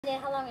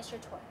How long is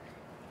your tour?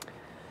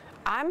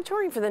 I'm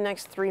touring for the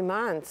next 3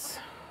 months,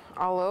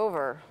 all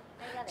over.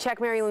 Check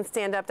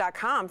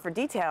MaryLynnStandup.com for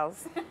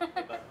details.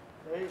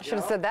 I should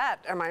have said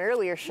that on my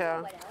earlier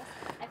show. What else?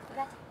 I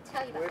forgot to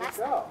tell you about last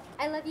night.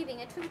 I Love You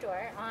Being a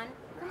Troubadour on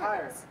Gilmore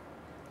Girls.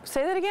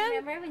 Say that again?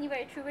 Remember when you were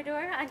a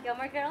troubadour on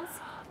Gilmore Girls?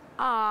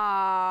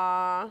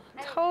 Aww,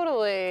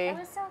 totally. It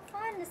was so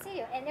fun to see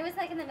you. And it was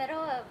like in the middle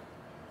of,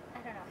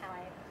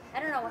 I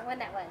don't know when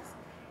that was.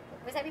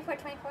 Was that before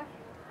 24?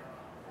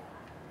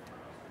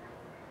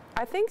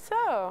 I think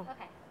so.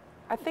 Okay.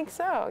 I think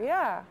so,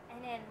 yeah.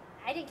 And then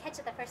I didn't catch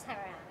it the first time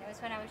around. It was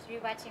when I was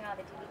rewatching all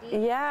the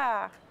DVDs.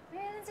 Yeah.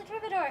 Mary Lynn's a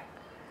troubadour.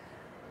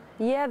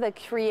 Yeah, the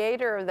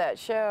creator of that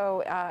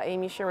show,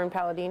 Amy Sherman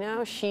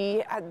Palladino,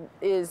 she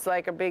is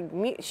like a big,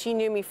 she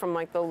knew me from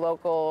like the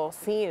local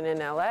scene in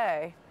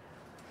LA,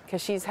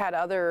 because she's had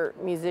other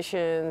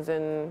musicians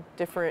and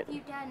different. Have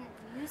you done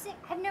music?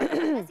 I've never,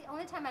 that's the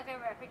only time I've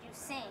ever heard you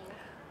sing,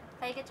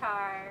 play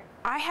guitar.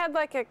 I had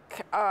like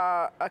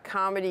a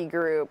comedy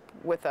group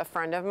with a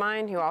friend of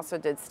mine who also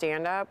did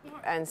stand-up,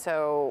 and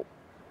so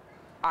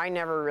I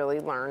never really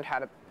learned how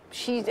to,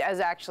 she is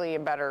actually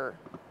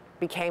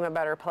became a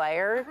better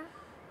player.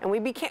 And we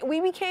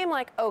became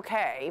like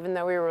okay, even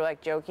though we were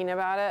like joking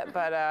about it,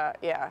 but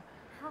yeah.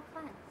 How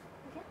fun.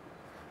 Okay.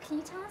 Can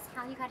you tell us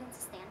how you got into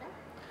stand-up?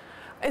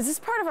 Is this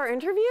part of our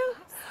interview?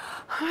 Yes.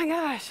 Oh my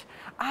gosh.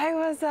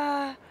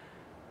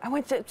 I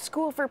went to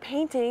school for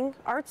painting,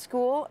 art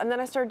school, and then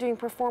I started doing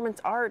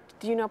performance art.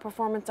 Do you know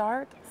performance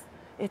art? Yes.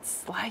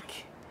 It's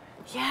like,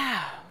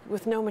 yeah,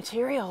 with no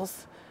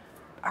materials.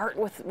 Art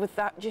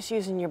without just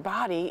using your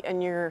body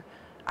and your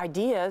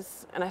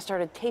ideas. And I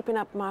started taping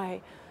up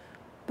my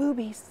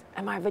boobies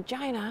and my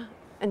vagina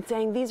and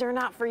saying, these are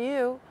not for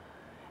you.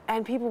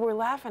 And people were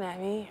laughing at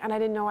me, and I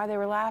didn't know why they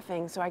were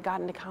laughing, so I got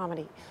into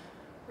comedy.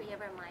 Were you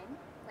ever a mime?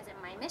 Was it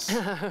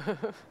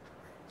mime-ish?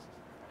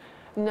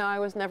 No, I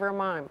was never a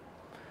mime.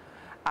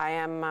 I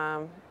am,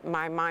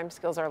 my mime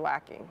skills are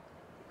lacking.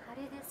 How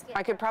did this get?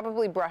 I could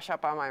probably brush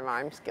up on my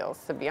mime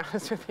skills, to be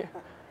honest with you.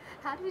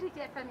 How did it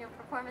get from your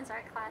performance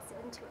art class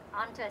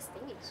onto a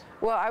stage?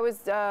 Well, I was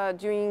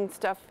doing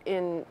stuff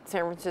in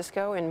San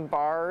Francisco in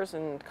bars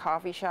and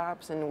coffee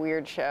shops and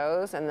weird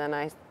shows, and then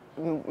I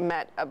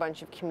met a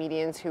bunch of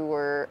comedians who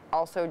were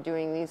also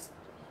doing these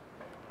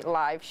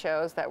live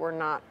shows that were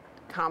not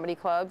comedy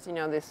clubs, you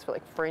know, this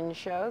like fringe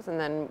shows, and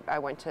then I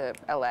went to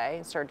LA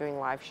and started doing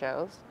live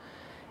shows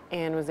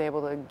and was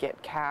able to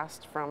get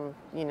cast from,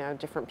 you know,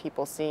 different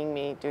people seeing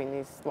me doing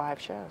these live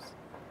shows.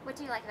 What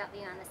do you like about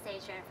being on the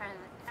stage or in front of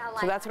a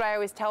live? So that's what I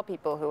always tell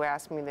people who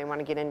ask me they want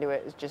to get into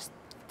it, is just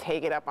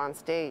take it up on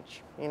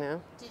stage, you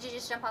know? Did you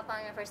just jump up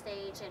on your first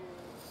stage and?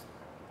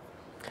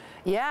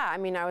 Yeah, I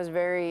mean, I was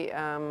very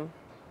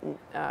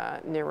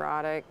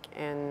neurotic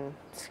and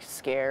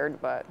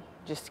scared, but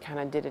just kind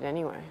of did it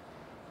anyway.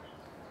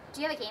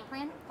 Do you have a game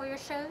plan for your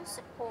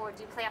shows, or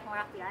do you play off more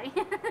off the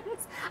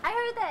audience? I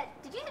heard that,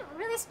 did you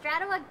really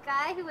straddle a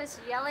guy who was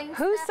yelling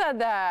Who stuff? said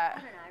that? I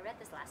don't know, I read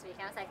this last week,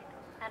 I was like,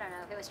 I don't know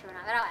if it was true or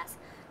not, but I'll ask.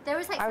 There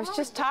was like, I was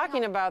just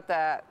talking about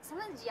that.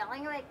 Someone's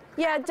yelling like.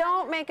 Yeah,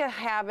 don't make a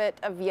habit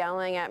of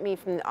yelling at me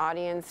from the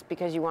audience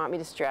because you want me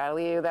to straddle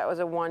you. That was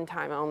a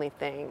one-time only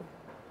thing.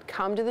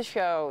 Come to the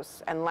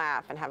shows and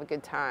laugh and have a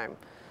good time.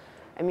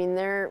 I mean,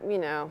 you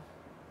know,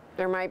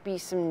 there might be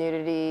some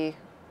nudity,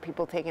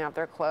 people taking off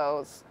their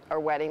clothes or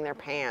wetting their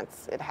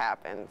pants. It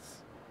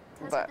happens.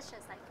 Tell us but what the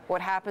show's like.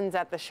 What happens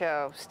at the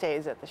show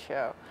stays at the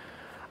show.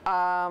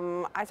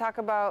 I talk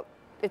about,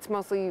 it's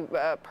mostly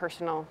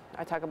personal.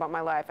 I talk about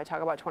my life. I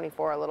talk about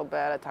 24 a little bit.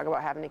 I talk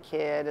about having a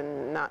kid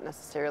and not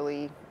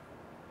necessarily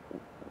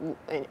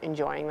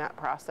enjoying that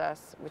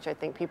process, which I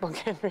think people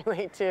can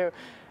relate to.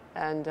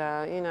 And,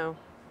 you know,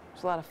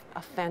 there's a lot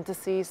of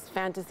fantasies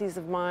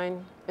of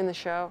mine in the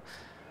show.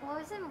 What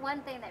was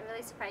one thing that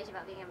really surprised you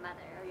about being a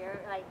mother? Or you're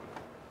like...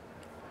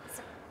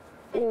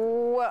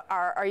 What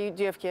do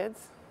you have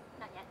kids?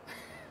 Not yet.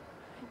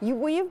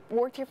 You've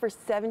worked here for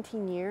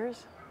 17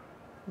 years?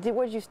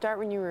 What did you start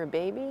when you were a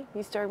baby?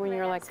 You started when you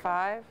were like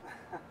 5?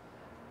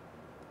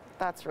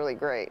 That's really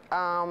great. I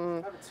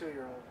have a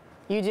 2-year-old.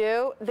 You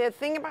do? The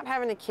thing about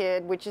having a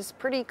kid, which is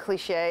pretty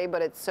cliche,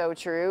 but it's so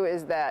true,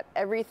 is that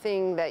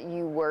everything that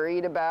you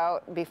worried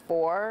about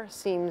before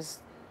seems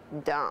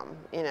dumb.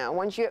 You know,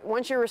 once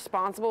you're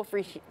responsible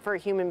for a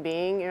human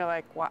being, you're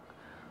like, what?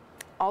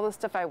 All the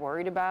stuff I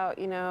worried about,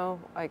 you know,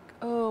 like,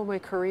 oh, my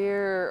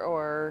career,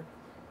 or,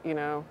 you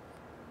know,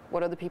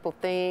 what other people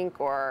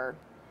think, or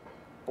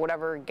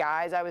whatever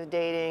guys I was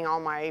dating, all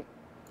my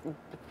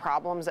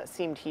problems that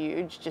seemed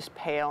huge just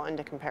pale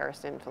into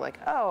comparison to like,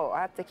 oh,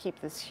 I have to keep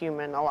this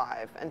human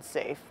alive and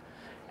safe,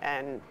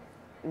 and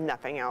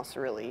nothing else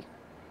really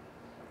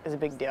is a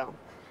big deal.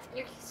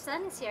 Your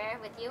son is here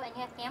with you, and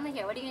you have family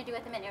here. What are you going to do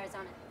with him in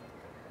Arizona?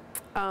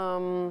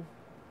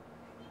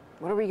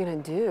 What are we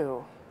going to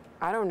do?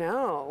 I don't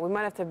know. We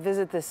might have to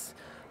visit this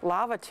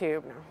lava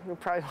tube. No, we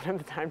probably won't have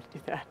the time to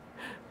do that.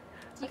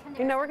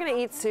 You know, we're going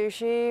to eat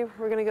sushi.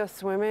 We're going to go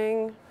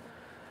swimming.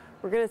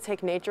 We're going to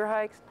take nature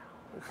hikes. No,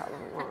 we probably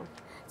won't.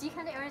 Do you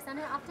come to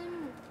Arizona often?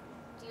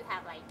 Do you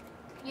have like,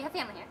 you have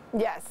family here?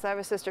 Yes, I have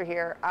a sister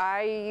here.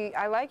 I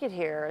like it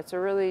here. It's a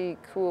really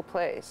cool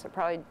place. I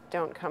probably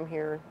don't come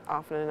here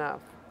often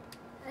enough.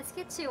 Let's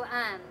get to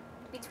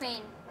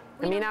between.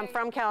 I mean, I'm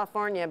from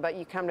California, but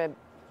you come to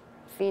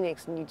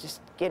Phoenix and you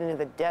just get into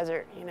the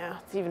desert, you know?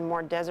 It's even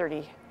more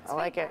deserty. I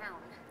like it.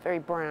 Very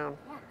brown.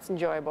 Yeah. It's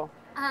enjoyable.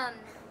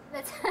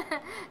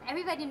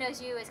 Everybody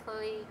knows you as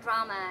Chloe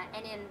drama,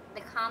 and in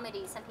the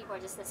comedy, some people are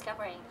just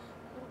discovering.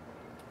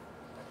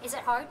 Is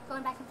it hard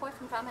going back and forth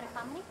from drama to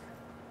comedy?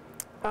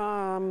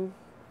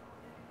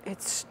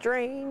 It's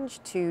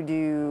strange to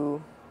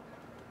do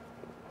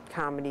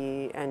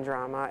comedy and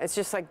drama. It's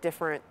just like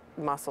different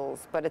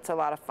muscles, but it's a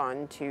lot of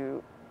fun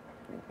to,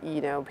 you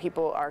know,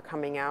 people are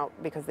coming out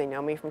because they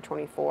know me from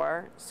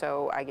 24,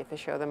 so I get to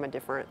show them a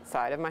different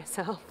side of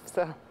myself,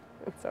 so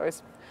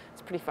it's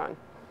pretty fun.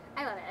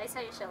 I love it. I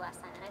saw your show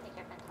last time, and I think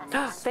you're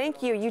fantastic.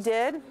 Thank you. You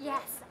did?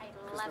 Yes,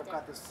 I loved it.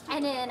 Got this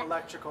And then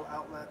electrical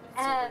outlet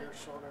over your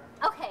shoulder.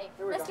 Okay,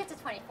 let's get to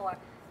 24.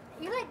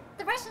 You like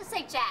the Russians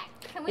say Jack.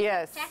 Can we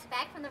Yes. get Jack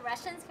back from the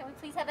Russians? Can we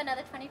please have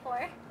another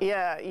 24?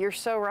 Yeah, you're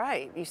so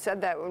right. You said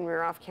that when we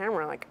were off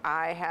camera. Like,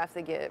 I have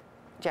to get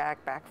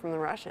Jack back from the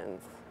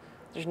Russians.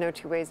 There's no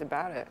two ways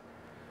about it.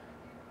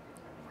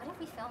 What if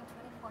we filmed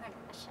 24 in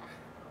Russia?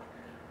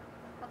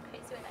 How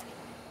crazy would that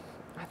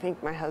be? I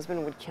think my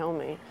husband would kill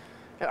me.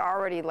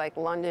 Already, like,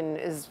 London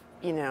is,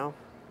 you know,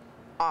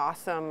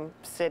 awesome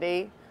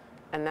city,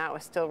 and that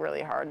was still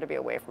really hard to be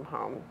away from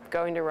home.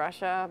 Going to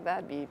Russia,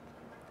 that'd be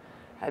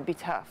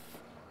tough.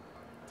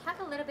 Talk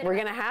a little bit. We're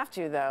gonna have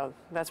to, though.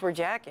 That's where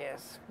Jack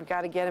is. We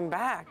got to get him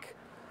back.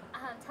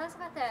 Tell us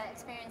about the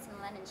experience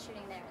in London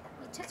shooting there.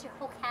 You took your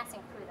whole cast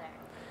and crew there.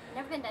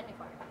 Never been done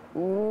before.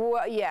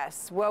 Well,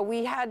 yes. Well,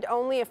 we had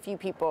only a few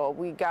people.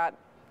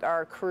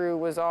 Our crew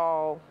was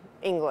all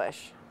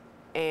English,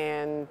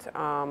 and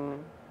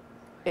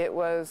it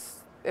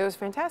was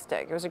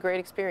fantastic. It was a great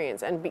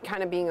experience, and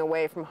kind of being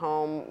away from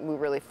home, we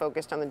really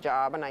focused on the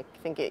job, and I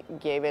think it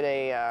gave it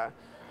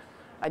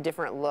a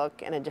different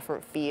look and a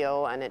different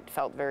feel, and it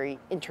felt very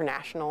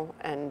international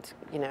and,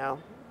 you know,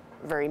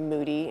 very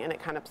moody, and it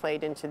kind of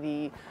played into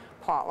the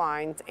plot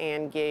lines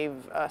and gave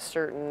a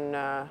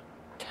certain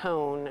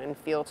tone and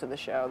feel to the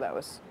show that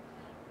was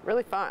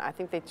really fun. I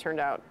think they turned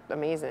out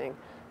amazing,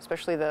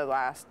 especially the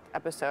last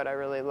episode I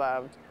really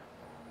loved.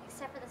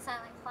 Except for the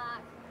silent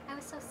clock. I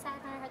was so sad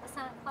when I heard the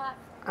silent clock.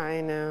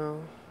 I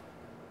know.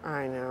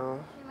 I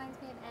know. It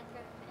reminds me of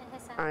Edgar and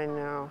his silent I clock.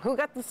 know. Who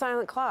got the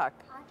silent clock?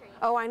 Audrey.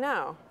 Oh, I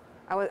know.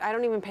 I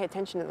don't even pay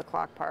attention to the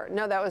clock part.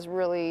 No, that was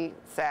really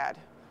sad.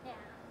 Yeah.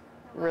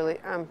 Really,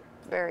 I'm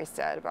very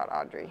sad about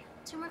Audrey.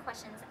 2 more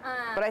questions.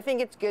 But I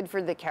think it's good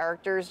for the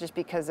characters just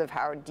because of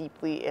how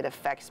deeply it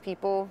affects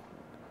people.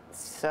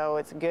 So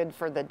it's good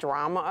for the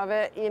drama of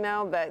it, you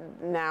know, that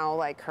now,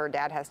 like, her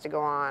dad has to go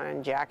on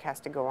and Jack has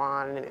to go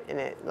on, and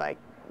it like,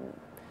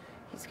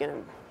 he's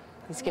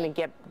gonna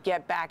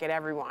get back at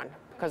everyone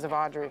because of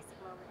Audrey.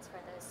 Fantastic moments for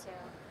those two.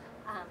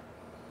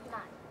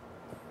 Not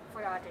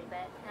for Audrey,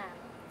 but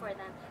for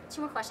them.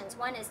 2 more questions.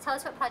 One is, tell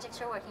us what projects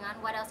you're working on.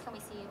 What else can we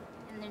see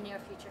in the near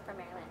future for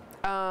Mary Lynn?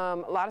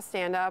 A lot of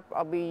stand-up.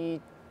 I'll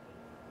be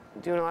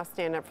doing a lot of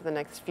stand-up for the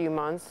next few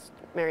months.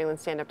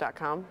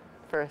 MaryLynnStandup.com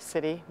for a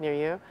city near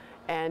you.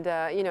 And,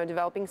 you know,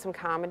 developing some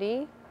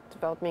comedy,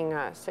 developing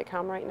a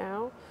sitcom right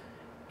now.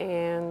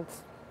 And,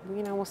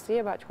 you know, we'll see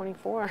about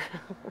 24.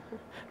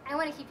 I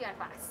want to keep you on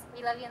Fox.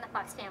 We love you in the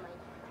Fox family.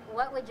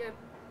 What would your...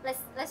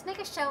 Let's make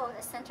a show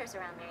that centers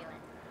around Mary Lynn.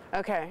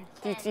 Okay.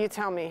 You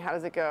tell me. How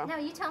does it go? No,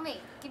 you tell me.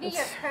 Give me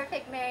your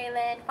perfect Mary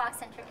Lynn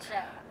Fox-centric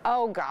show.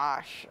 Oh,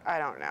 gosh. I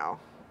don't know.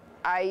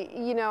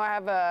 You know, I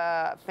have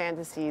a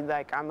fantasy,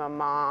 like, I'm a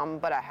mom,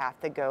 but I have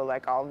to go,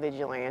 like, all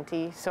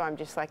vigilante. So I'm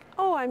just like,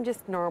 oh, I'm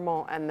just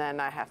normal. And then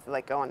I have to,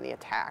 like, go on the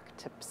attack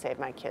to save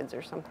my kids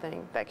or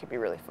something. That could be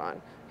really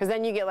fun. Because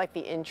then you get, like,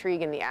 the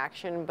intrigue and the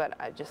action, but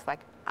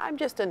I'm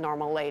just a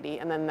normal lady.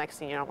 And then next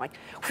thing you know, I'm like,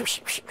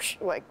 whoosh, whoosh, whoosh,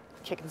 like,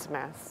 kicking some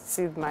ass.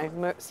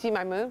 See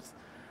my moves?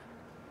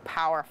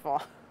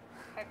 Powerful.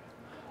 Perfect.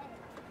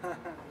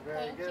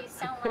 Thank you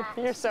so much.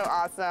 You're so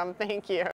awesome. Thank you.